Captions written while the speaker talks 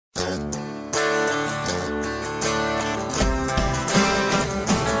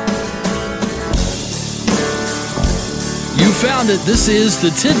found it. This is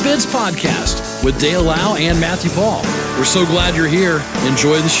the Tidbits Podcast with Dale Lau and Matthew Paul. We're so glad you're here.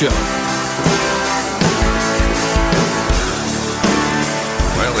 Enjoy the show.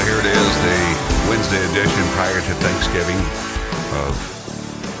 Well, here it is, the Wednesday edition prior to Thanksgiving of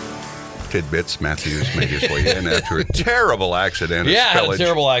Tidbits. Matthew's made his way in after a terrible accident. Had a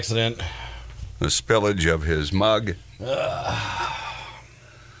terrible accident. The spillage of his mug.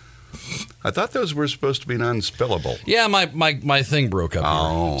 I thought those were supposed to be non-spillable. Yeah, my thing broke up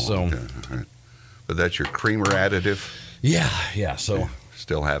here. So. Okay. All right. But that's your creamer additive? Yeah, so.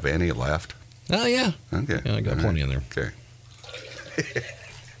 Still have any left? Oh, yeah. Okay. Yeah, I got plenty in there. Okay.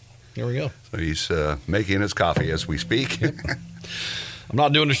 Here we go. So he's making his coffee as we speak. I'm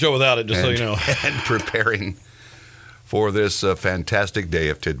not doing the show without it, just so you know. And preparing for this fantastic day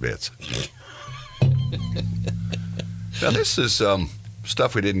of tidbits. Now, this is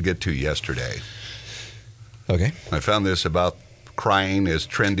stuff we didn't get to yesterday. Okay. I found this about crying is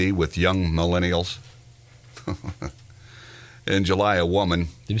trendy with young millennials. In July, a woman...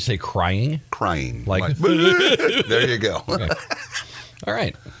 Did you say crying? Crying. Like there you go. Okay. All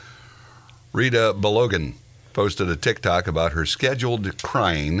right. Rita Belogan posted a TikTok about her scheduled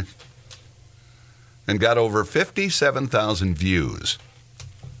crying and got over 57,000 views.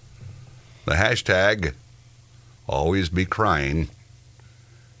 The hashtag #AlwaysBeCrying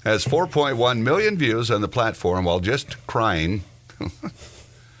has 4.1 million views on the platform, while just crying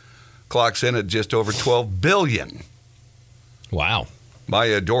clocks in at just over 12 billion. Wow.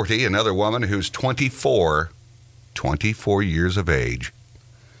 Maya Doherty, another woman who's 24 years of age,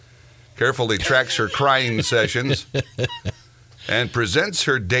 carefully tracks her crying sessions and presents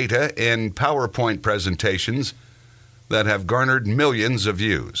her data in PowerPoint presentations that have garnered millions of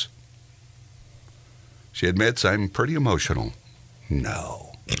views. She admits, "I'm pretty emotional." No.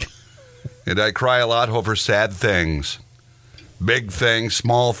 And I cry a lot over sad things. Big things,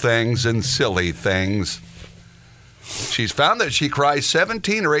 small things, and silly things. She's found that she cries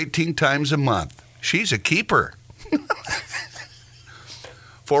 17 or 18 times a month. She's a keeper.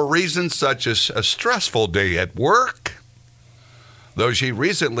 For reasons such as a stressful day at work. Though she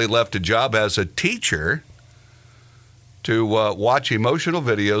recently left a job as a teacher to watch emotional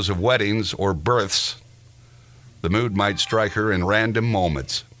videos of weddings or births, the mood might strike her in random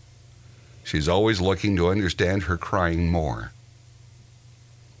moments. She's always looking to understand her crying more.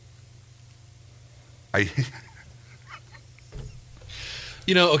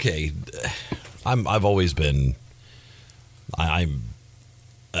 Okay, I've always been, I'm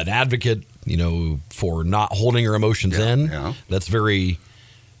an advocate, for not holding your emotions in. Yeah. That's very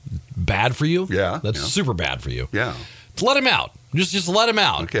bad for you. Yeah. That's super bad for you. Yeah. To let him out. Just let him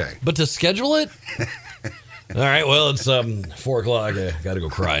out. Okay. But to schedule it? All right, well, it's 4 o'clock. I got to go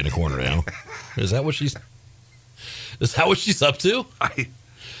cry in a corner now. Is that what she's up to?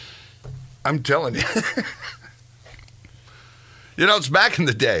 I'm telling you. It's back in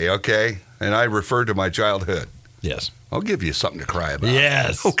the day, okay? And I refer to my childhood. Yes. I'll give you something to cry about.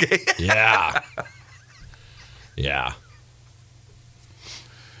 Yes. Okay. Yeah. Yeah.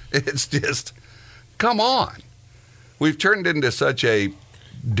 It's just, come on. We've turned into such a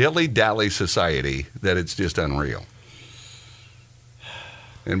dilly-dally society that it's just unreal.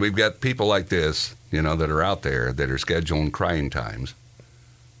 And we've got people like this, that are out there that are scheduling crying times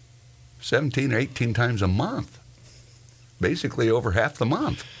 17 or 18 times a month. Basically over half the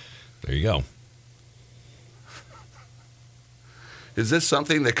month. There you go. Is this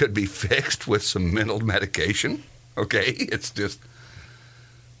something that could be fixed with some mental medication? Okay, it's just...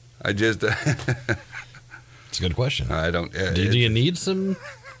 It's a good question. I don't... Do you need some...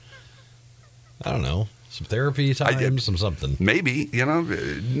 I don't know. Some therapy time, some something. Maybe,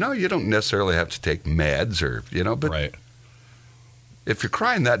 no, you don't necessarily have to take meds or, but right. If you're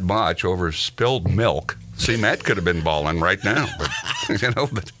crying that much over spilled milk, see, Matt could have been bawling right now,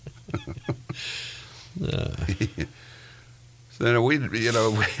 but, then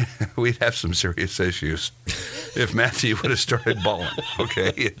we'd have some serious issues if Matthew would have started bawling, okay?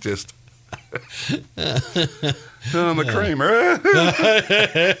 It just... I'm a Kramer.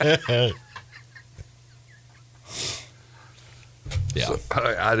 Yeah. So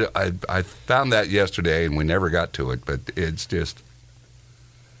I found that yesterday, and we never got to it, but it's just...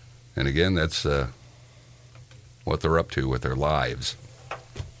 And again, that's what they're up to with their lives.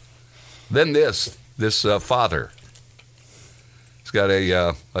 Then this father. He's got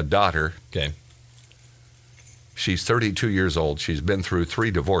a daughter. Okay. She's 32 years old. She's been through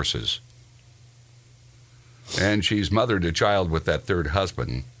 3 divorces. And she's mothered a child with that third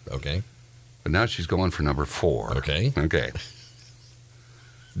husband. Okay. But now she's going for number 4. Okay. Okay.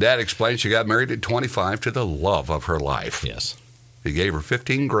 Dad explained she got married at 25 to the love of her life. Yes. He gave her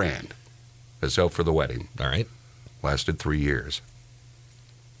 $15,000 as help for the wedding. All right. Lasted 3 years.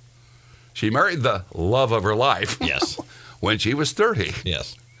 She married the love of her life. Yes. When she was 30.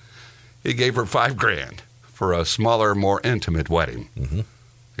 Yes. He gave her $5,000 for a smaller, more intimate wedding. Mm-hmm.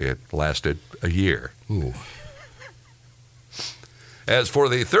 It lasted a year. Ooh. As for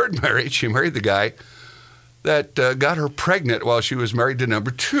the third marriage, she married the guy that got her pregnant while she was married to number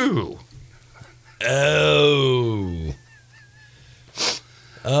 2. Oh.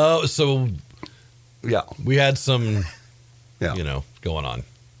 Oh, so Yeah. we had some, Yeah. going on.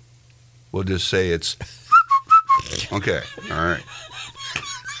 We'll just say it's... Okay. All right.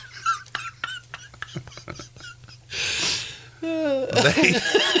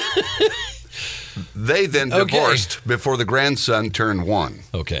 They then divorced before the grandson turned 1.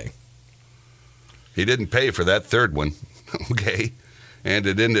 Okay. He didn't pay for that third one. Okay. And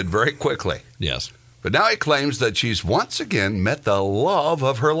it ended very quickly. Yes. But now he claims that she's once again met the love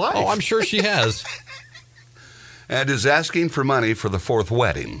of her life. Oh, I'm sure she has. And is asking for money for the 4th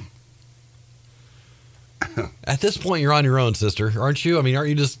wedding. At this point, you're on your own, sister, aren't you? I mean, aren't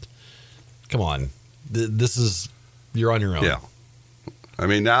you just... Come on. You're on your own. Yeah. I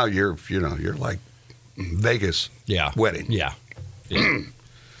mean, now you're like Vegas wedding. Yeah.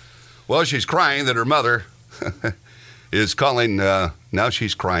 Well, she's crying that her mother is calling. Now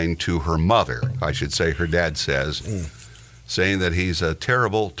she's crying to her mother, I should say, her dad says, saying that he's a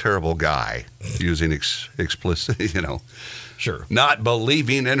terrible, terrible guy, using explicit, Sure. not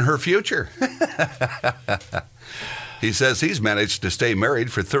believing in her future. He says he's managed to stay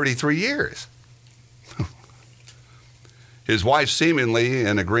married for 33 years. His wife, seemingly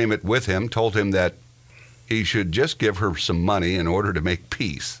in agreement with him, told him that he should just give her some money in order to make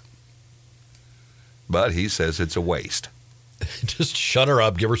peace. But he says it's a waste. Just shut her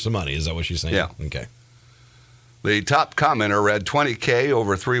up, give her some money. Is that what she's saying? Yeah. Okay. The top commenter read, $20,000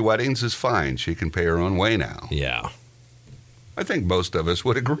 over 3 weddings is fine. She can pay her own way now. Yeah. I think most of us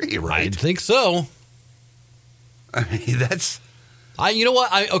would agree, right? I think so. I mean, that's... You know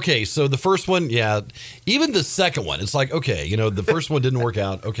what? Okay, so the first one, yeah. Even the second one, it's like, okay, the first one didn't work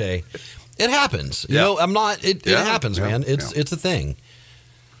out. Okay. It happens. You know, I'm not, it happens, man. It's a thing.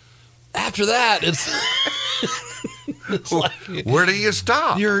 After that, it's like, where do you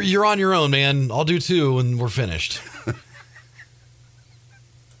stop? You're on your own, man. I'll do 2 and we're finished.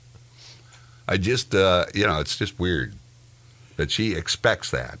 I just, it's just weird that she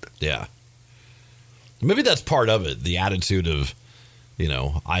expects that. Yeah. Maybe that's part of it. The attitude of,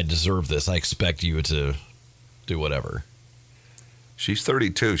 I deserve this. I expect you to do whatever. She's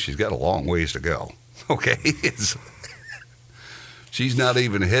 32. She's got a long ways to go. Okay. She's not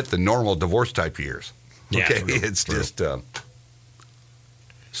even hit the normal divorce type years. Okay. Yeah, it's just,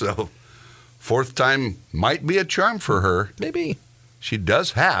 so 4th time might be a charm for her. Maybe. She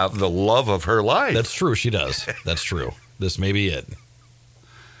does have the love of her life. That's true. She does. That's true. This may be it.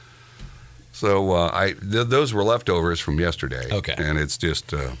 So those were leftovers from yesterday. Okay. And it's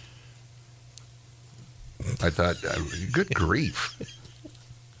just, I thought, good grief.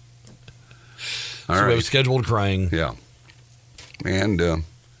 All so right. we have scheduled crying. Yeah. And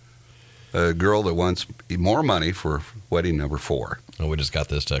a girl that wants more money for wedding number 4. Oh, we just got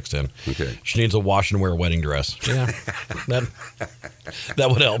this text in. Okay. She needs a wash and wear wedding dress. Yeah. that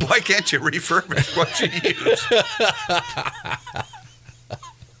would help. Why can't you refurbish what you use?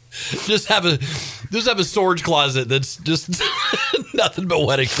 Just have a storage closet that's just nothing but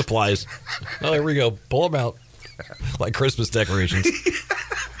wedding supplies. Oh, here we go. Pull them out like Christmas decorations.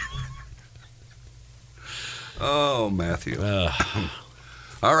 Oh, Matthew.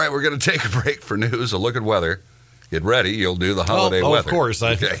 All right, we're going to take a break for news, a look at weather. Get ready. You'll do the holiday weather. Of course.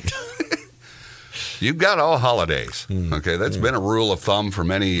 Okay. You've got all holidays. Okay, that's been a rule of thumb for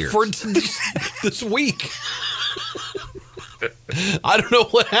many years. For this week. I don't know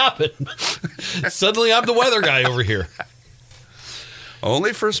what happened. Suddenly I'm the weather guy over here.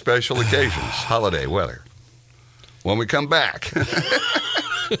 Only for special occasions, holiday weather. When we come back,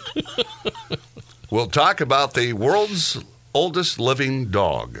 we'll talk about the world's oldest living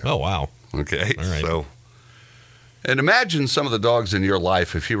dog. Oh, wow. Okay, all right. So, and imagine some of the dogs in your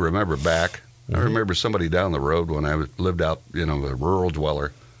life if you remember back. I remember somebody down the road when I lived out, a rural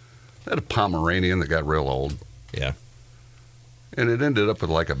dweller. I had a Pomeranian that got real old. Yeah. And it ended up with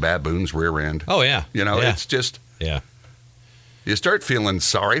like a baboon's rear end. Oh, yeah. It's just... Yeah. You start feeling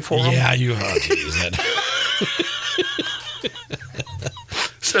sorry for them. Yeah, geez,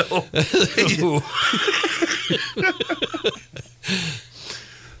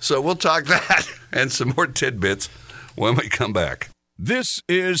 So we'll talk that and some more tidbits when we come back. This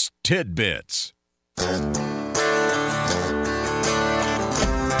is Tidbits.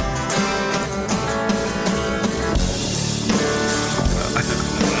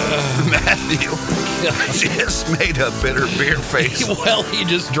 Matthew just made a bitter beer face. Well, he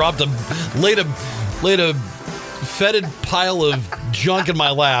just laid a fetid pile of junk in my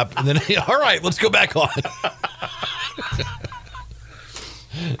lap, and then, all right, let's go back on.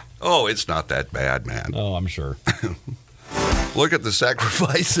 Oh, it's not that bad, man. Oh, I'm sure. Look at the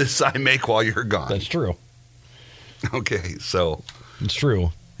sacrifices I make while you're gone. That's true. Okay, so. It's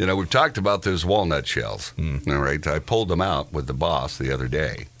true. You know, we've talked about those walnut shells. All right, I pulled them out with the boss the other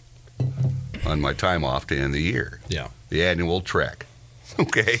day on my time off to end the year. Yeah. The annual trek.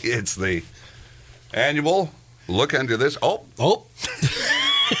 Okay, it's the annual look under this. Oh.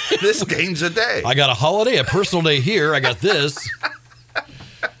 This gains a day. I got a holiday, a personal day here. I got this.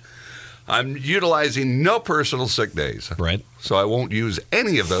 I'm utilizing no personal sick days. Right. So I won't use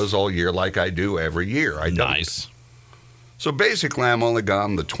any of those all year like I do every year. I don't. Nice. So basically, I'm only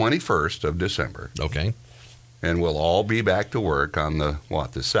gone the 21st of December. Okay. And we'll all be back to work on the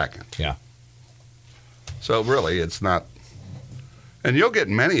 2nd. Yeah. So really, it's not. And you'll get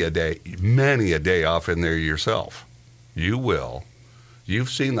many a day off in there yourself. You will. You've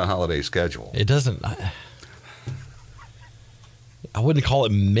seen the holiday schedule. It doesn't. I wouldn't call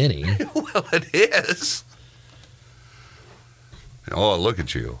it many. Well, it is. Oh, look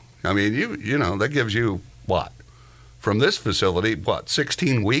at you. I mean, you know, that gives you what? From this facility,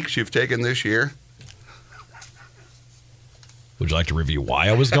 16 weeks you've taken this year? Would you like to review why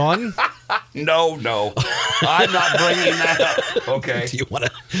I was gone? No. I'm not bringing that up. Okay. Do you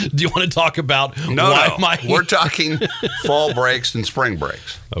want to talk about No. We're talking fall breaks and spring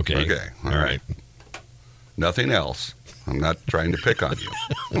breaks. Okay. Okay. All right. Nothing else. I'm not trying to pick on you.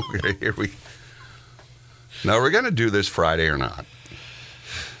 Okay, Now, we're going to do this Friday or not?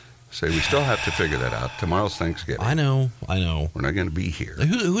 Say, we still have to figure that out. Tomorrow's Thanksgiving. I know. We're not going to be here.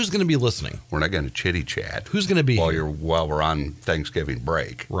 Who's going to be listening? We're not going to chitty chat. Who's going to be here? While we're on Thanksgiving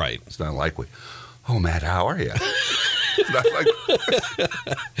break. Right. It's not like oh, Matt, how are you? It's not like,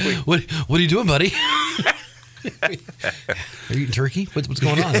 what are you doing, buddy? Are you eating turkey? What's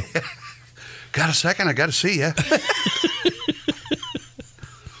going on? Got a second? I got to see you.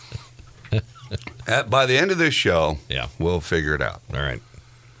 By the end of this show, yeah, we'll figure it out. All right.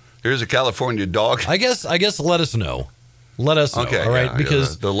 Here's a California dog. I guess. Let us know. Let us know. Okay, all right, yeah,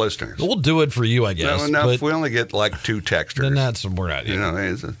 because the listeners. We'll do it for you, I guess. No, if we only get like 2 texters, then that's we're not. You know,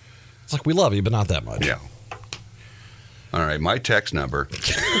 it's like we love you, but not that much. Yeah. All right, my text number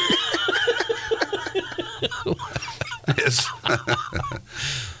is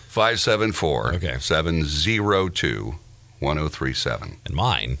 574-702-1037. And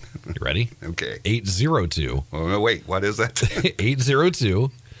mine, you ready? Okay. 802. Oh, no, wait, what is that?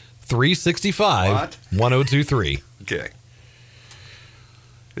 802-365-1023. Okay.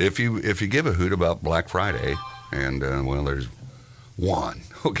 If you give a hoot about Black Friday, and there's one.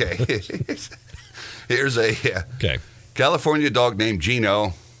 Okay. Here's a California dog named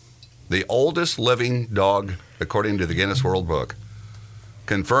Gino, the oldest living dog according to the Guinness World Book,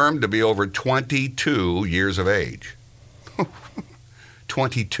 confirmed to be over 22 years of age.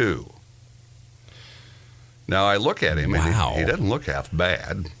 22. Now I look at him, and he doesn't look half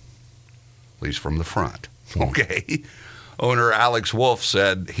bad, at least from the front. Okay. Owner Alex Wolf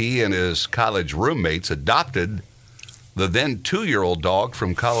said he and his college roommates adopted the then 2-year-old dog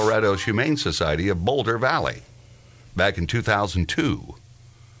from Colorado's Humane Society of Boulder Valley back in 2002.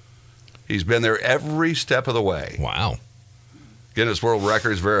 He's been there every step of the way. Wow. Guinness World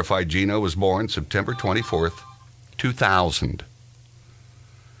Records verified Gino was born September 24th, 2000.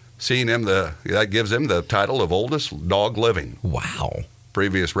 Seeing him, that gives him the title of oldest dog living. Wow.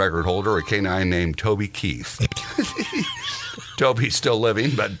 Previous record holder, a canine named Toby Keith. Toby's still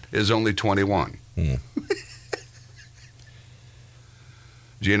living, but is only 21.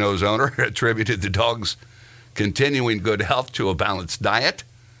 Gino's owner attributed the dog's continuing good health to a balanced diet,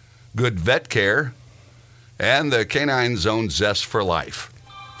 good vet care, and the canine's own zest for life.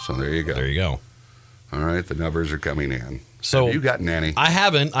 So there you go. There you go. All right, the numbers are coming in. So have you got nanny? I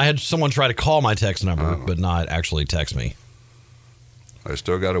haven't. I had someone try to call my text number, but not actually text me. I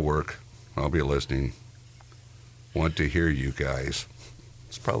still got to work. I'll be listening. Want to hear you guys.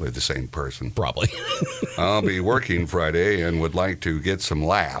 It's probably the same person. Probably. I'll be working Friday and would like to get some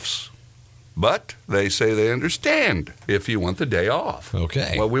laughs. But they say they understand if you want the day off.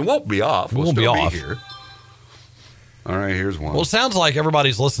 Okay. Well, we won't be off. We'll still be here. All right, here's one. Well, it sounds like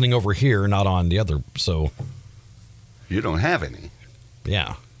everybody's listening over here, not on the other, so. You don't have any.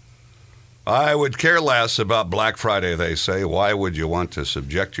 Yeah. I would care less about Black Friday, they say. Why would you want to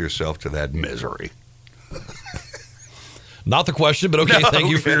subject yourself to that misery? Not the question, but okay, No, thank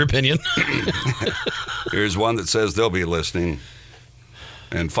you for your opinion. Here's one that says they'll be listening.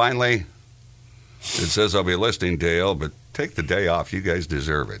 And finally, it says I'll be listening, Dale, but take the day off. You guys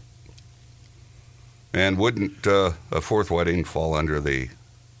deserve it. And wouldn't a fourth wedding fall under the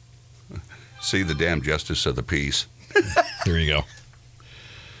see the damn justice of the peace? There you go.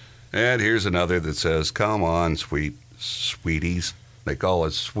 And here's another that says, come on, sweeties. They call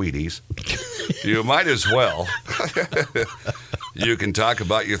us sweeties. You might as well. You can talk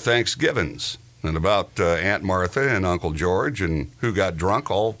about your Thanksgivings and about Aunt Martha and Uncle George and who got drunk,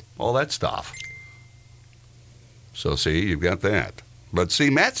 all that stuff. So, see, you've got that. But, see,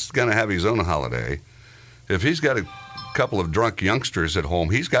 Matt's going to have his own holiday. If he's got a couple of drunk youngsters at home,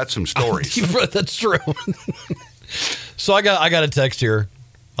 he's got some stories. That's true. So I got a text here.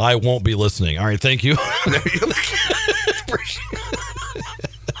 I won't be listening. All right, thank you.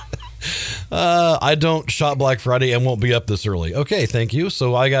 I don't shop Black Friday and won't be up this early. Okay, thank you.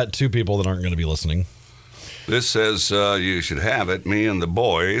 So I got two people that aren't going to be listening. This says you should have it. Me and the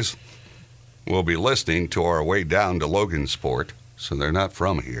boys will be listening to our way down to Logansport, so they're not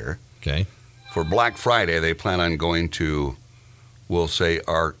from here. Okay. For Black Friday, they plan on going to, we'll say,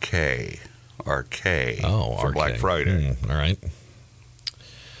 RK. Oh, for RK. Black Friday. All right.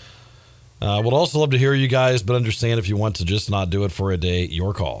 Would also love to hear you guys, but understand if you want to just not do it for a day,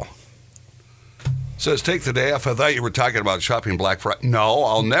 your call. Says, take the day off. I thought you were talking about shopping Black Friday. No,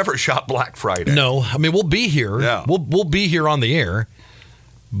 I'll never shop Black Friday. No, I mean, we'll be here. Yeah. We'll be here on the air,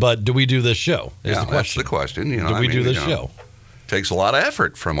 but do we do this show? Is the question. That's the question. You know, do we do this show? Takes a lot of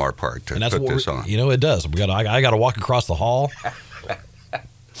effort from our part to put this on. You know, it does. I got to walk across the hall.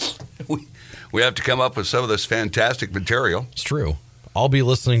 We have to come up with some of this fantastic material. It's true. I'll be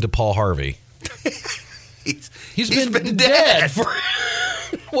listening to Paul Harvey. He's been dead for.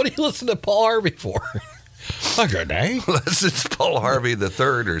 What do you listen to Paul Harvey for? A good day. Unless it's Paul Harvey the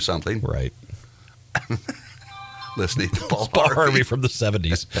Third or something. Right. Listening to Paul Harvey from the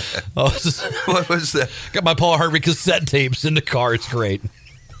 70s. Oh, what was that? Got my Paul Harvey cassette tapes in the car. It's great.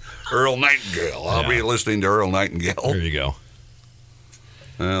 Earl Nightingale. I'll be listening to Earl Nightingale. There you go.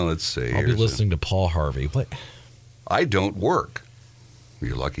 Well, let's see. I'll be listening to Paul Harvey. What? I don't work.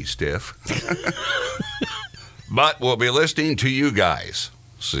 You lucky stiff. But we'll be listening to you guys.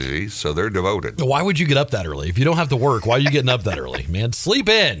 See, so they're devoted. Why would you get up that early? If you don't have to work, why are you getting up that early? Man, sleep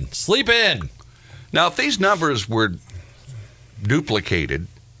in. Sleep in. Now, if these numbers were duplicated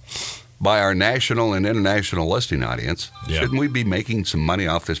by our national and international listening audience, shouldn't we be making some money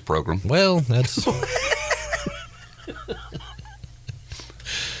off this program? Well, that's...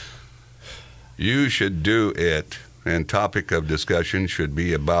 You should do it. And topic of discussion should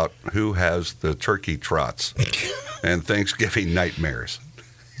be about who has the turkey trots and Thanksgiving nightmares.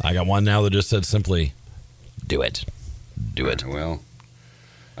 I got one now that just said simply, do it. Do it. Well,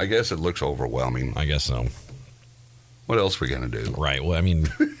 I guess it looks overwhelming. I guess so. What else are we going to do? Right. Well, I mean...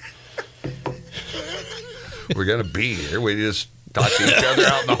 We're going to be here. We just talk to each other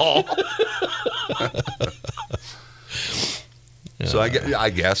out in the hall. So I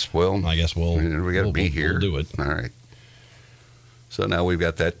guess we'll we got to be here. We'll do it. All right. So now we've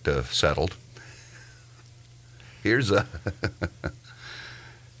got that settled. Here's a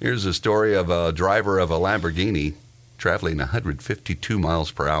story of a driver of a Lamborghini traveling 152 miles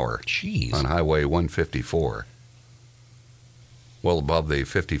per hour on Highway 154, well above the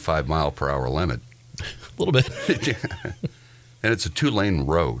 55 mile per hour limit. A little bit. And it's a 2-lane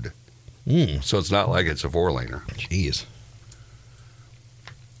road, so it's not like it's a 4-laner. Jeez.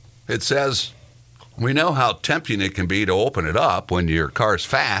 It says, we know how tempting it can be to open it up when your car's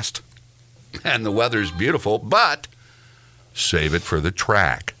fast and the weather's beautiful, but save it for the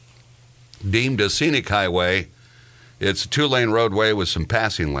track. Deemed a scenic highway, it's a 2-lane roadway with some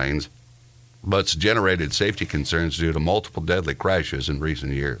passing lanes, but it's generated safety concerns due to multiple deadly crashes in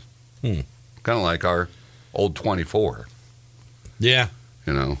recent years. Kind of like our old 24. Yeah.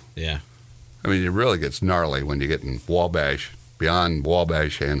 You know? Yeah. I mean, it really gets gnarly when you get in Wabash, beyond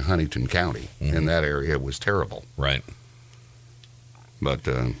Wabash and Huntington County. In that area, it was terrible. Right. But,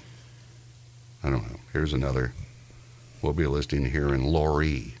 I don't know. Here's another. We'll be listing here in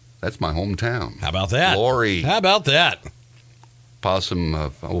Laurie. That's my hometown. How about that? Laurie. How about that?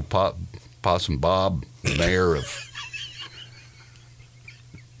 Possum Bob, mayor of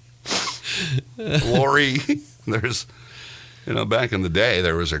Laurie. There's, back in the day,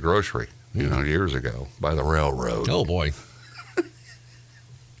 there was a grocery, years ago, by the railroad. Oh, boy.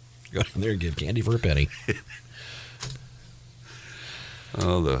 Go down there and get candy for a penny.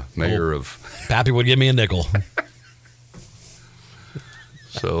 Oh, the mayor of... Pappy would give me a nickel.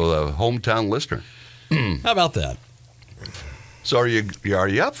 So, hometown listener. How about that? So, are you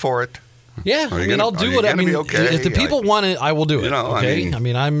up for it? Yeah, I'll do it. I mean, okay? If the people want it, I will do it. Okay,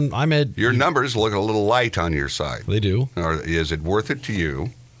 I'm at... Your numbers look a little light on your side. They do. Or is it worth it to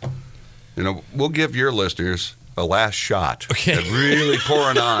you? We'll give your listeners a last shot. Okay. At really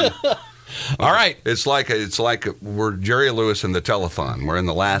pouring on. All right. It's like we're Jerry Lewis in the telethon. We're in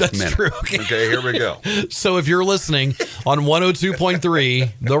the last minute. True. Okay, here we go. So if you're listening on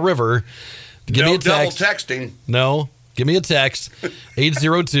 102.3 The River, give me a text. Double texting. No. Give me a text,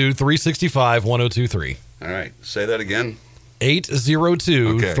 802-365-1023. All right. Say that again.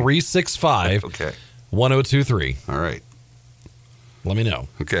 802-365-1023. All right. Let me know.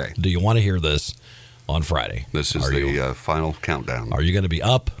 Okay. Do you want to hear this on Friday? This is the final countdown. Are you going to be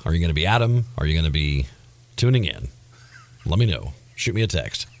up? Are you going to be Adam? Are you going to be tuning in? Let me know. Shoot me a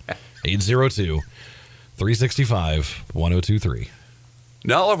text, 802-365-1023.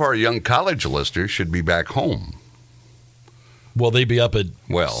 Now all of our young college listeners should be back home. Will they be up at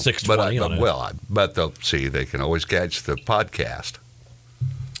 6:20? But they'll see. They can always catch the podcast.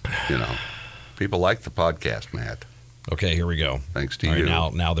 People like the podcast, Matt. Okay, here we go. Thanks to you. you.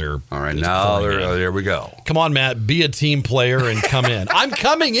 Now they're. All right, now there we go. Come on, Matt. Be a team player and come in. I'm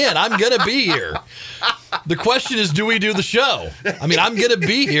coming in. I'm gonna be here. The question is, do we do the show? I mean, I'm gonna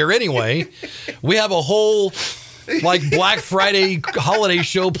be here anyway. We have a whole Black Friday holiday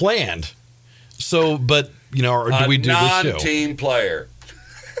show planned. So, but. Or do we do the show? Non-team player.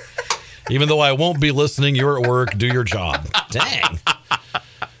 Even though I won't be listening, you're at work. Do your job. Dang.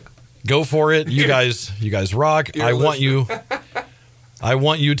 Go for it. You guys rock. I want you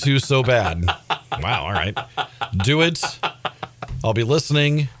to so bad. Wow. All right. Do it. I'll be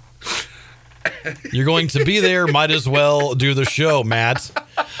listening. You're going to be there. Might as well do the show, Matt.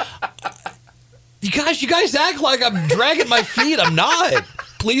 You guys act like I'm dragging my feet. I'm not.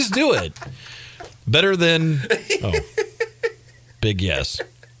 Please do it. Better than... Oh. Big yes.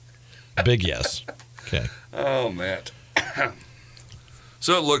 Big yes. Okay. Oh, Matt.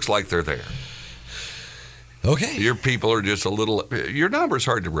 So it looks like they're there. Okay. Your people are just a little... Your number's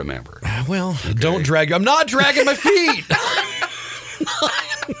hard to remember. Well, don't drag... I'm not dragging my feet.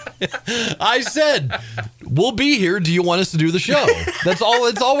 I said, we'll be here. Do you want us to do the show? That's all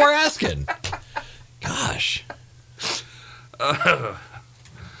we're asking. Gosh.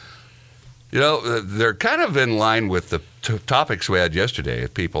 They're kind of in line with the topics we had yesterday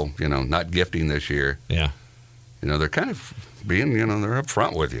of people, not gifting this year. Yeah. They're kind of being, they're up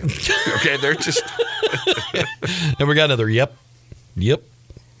front with you. Okay, they're just... And we got another yep.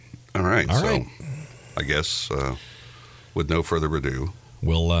 All right. All right. I guess with no further ado,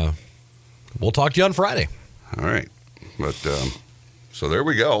 we'll talk to you on Friday. All right. But so there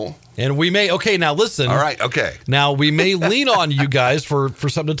we go. And we may, okay, now listen. All right, okay. Now we may lean on you guys for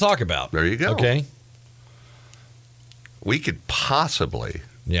something to talk about. There you go. Okay. We could possibly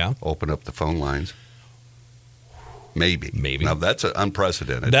open up the phone lines. Maybe. Now that's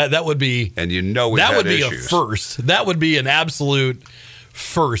unprecedented. That would be, and we've had that would be issues. A first. That would be an absolute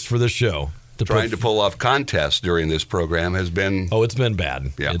first for the show. Trying to pull off contests during this program has been... Oh, it's been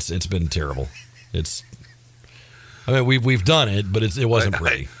bad. Yeah. It's been terrible. I mean, we've done it, but it wasn't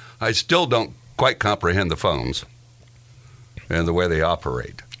pretty. I still don't quite comprehend the phones and the way they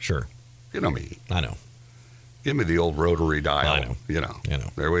operate. Sure. You know me. I know. Give me the old rotary dial. I know.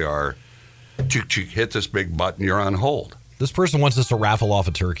 There we are. Hit this big button, you're on hold. This person wants us to raffle off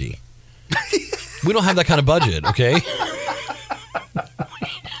a turkey. We don't have that kind of budget, okay?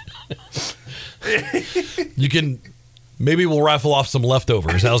 Maybe we'll raffle off some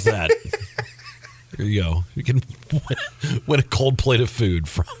leftovers. How's that? Here you go. You can win a cold plate of food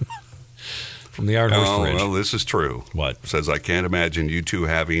from the Iron Horse fridge. Well, this is true. What? It says, I can't imagine you two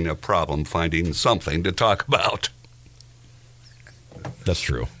having a problem finding something to talk about. That's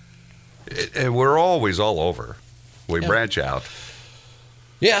true. And we're always all over. We branch out.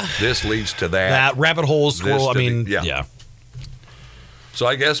 Yeah. This leads to that. That rabbit hole scroll. Yeah. So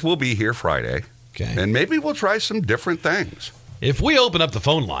I guess we'll be here Friday. Okay. And maybe we'll try some different things. If we open up the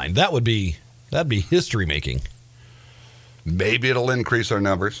phone line, that'd be history making. Maybe it'll increase our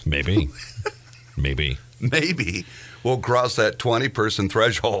numbers. Maybe. Maybe we'll cross that 20-person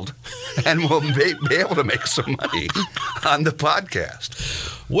threshold and we'll be able to make some money on the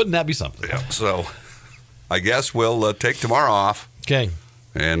podcast. Wouldn't that be something? Yeah. So I guess we'll take tomorrow off. Okay.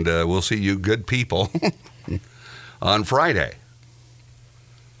 And we'll see you good people on Friday.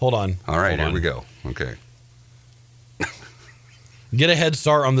 Hold on. All right, here we go. Okay. Get a head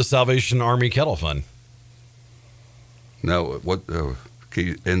start on the Salvation Army Kettle Fund. No, what?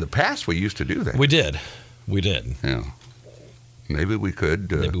 In the past, we used to do that. We did. Yeah. Maybe we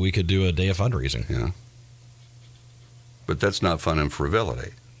could. Maybe we could do a day of fundraising. Yeah. But that's not fun and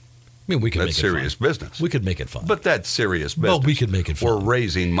frivolity. I mean, we could that's make it serious fun. business. We could make it fun. But that's serious business. Well, we could make it fun. We're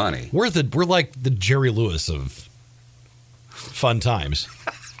raising money. We're like the Jerry Lewis of fun times.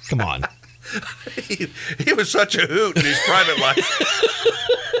 Come on. He was such a hoot in his private life.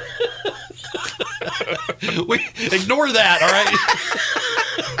 Ignore that, all right?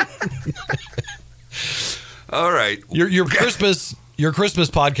 All right. Your Christmas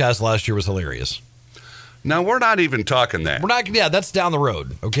podcast last year was hilarious. Now, we're not even talking that. We're not. Yeah, that's down the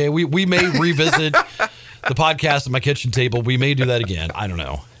road. Okay, we may revisit the podcast at my kitchen table. We may do that again. I don't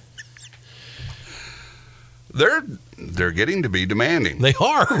know. They're getting to be demanding. They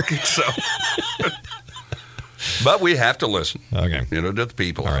are. So, but we have to listen. Okay, to the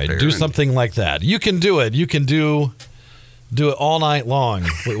people. All right, out there do something like that. You can do it. You can do it all night long.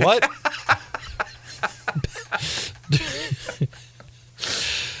 Wait, what?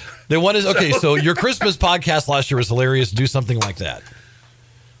 Then what is okay? So your Christmas podcast last year was hilarious. Do something like that,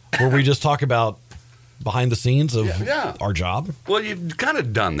 where we just talk about behind the scenes of our job. Well, you've kind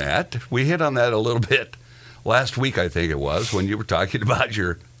of done that. We hit on that a little bit last week, I think it was, when you were talking about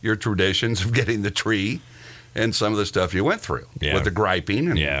your traditions of getting the tree and some of the stuff you went through with the griping,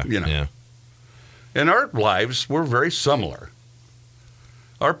 and And our lives were very similar.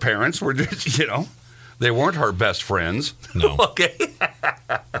 Our parents were just, they weren't our best friends. No. Okay.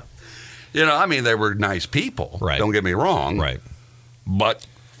 I mean, they were nice people. Right. Don't get me wrong. Right. But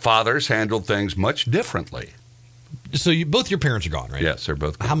fathers handled things much differently. So both your parents are gone, right? Yes, they're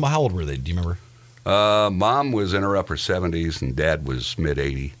both gone. How old were they? Do you remember? Mom was in her upper 70s and Dad was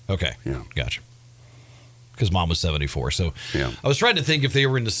mid-80. Okay. Yeah. Gotcha. Because Mom was 74. So yeah. I was trying to think if they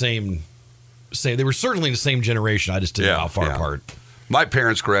were in the same, they were certainly in the same generation. I just didn't know how far apart. My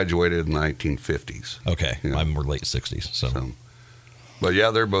parents graduated in the 1950s. Okay. Mine were late 60s. So. But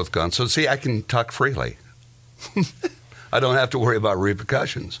yeah, they're both gone. So see, I can talk freely. I don't have to worry about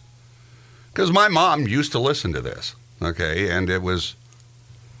repercussions. Because my mom used to listen to this, okay? And it was,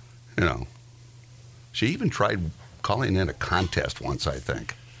 she even tried calling in a contest once, I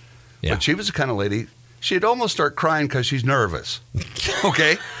think. Yeah. But she was the kind of lady, she'd almost start crying because she's nervous,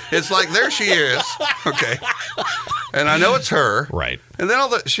 okay? It's like, there she is, okay? And I know it's her. Right. And then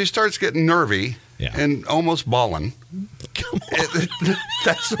she starts getting nervy and almost bawling.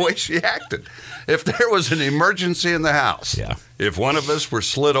 That's the way she acted. If there was an emergency in the house, if one of us were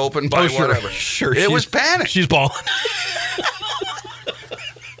slit open by whatever, it was panic. She's bawling.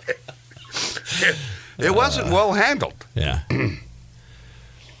 It wasn't well handled. Yeah.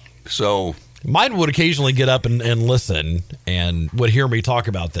 So mine would occasionally get up and listen and would hear me talk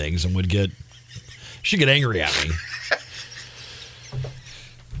about things and she'd get angry at me.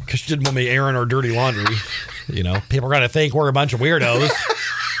 Because she didn't want me airing our dirty laundry. People are going to think we're a bunch of weirdos.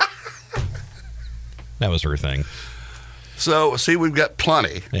 That was her thing. So, see, we've got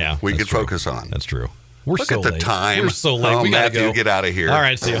plenty we could focus on. That's true. We're Look so at the late. time. We're so late. Oh, We got to Matthew, go. get out of here. All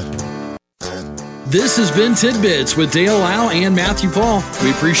right, see you. This has been Tidbits with Dale Lau and Matthew Paul.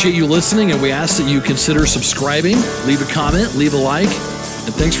 We appreciate you listening, and we ask that you consider subscribing, leave a comment, leave a like,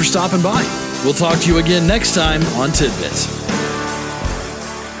 and thanks for stopping by. We'll talk to you again next time on Tidbits.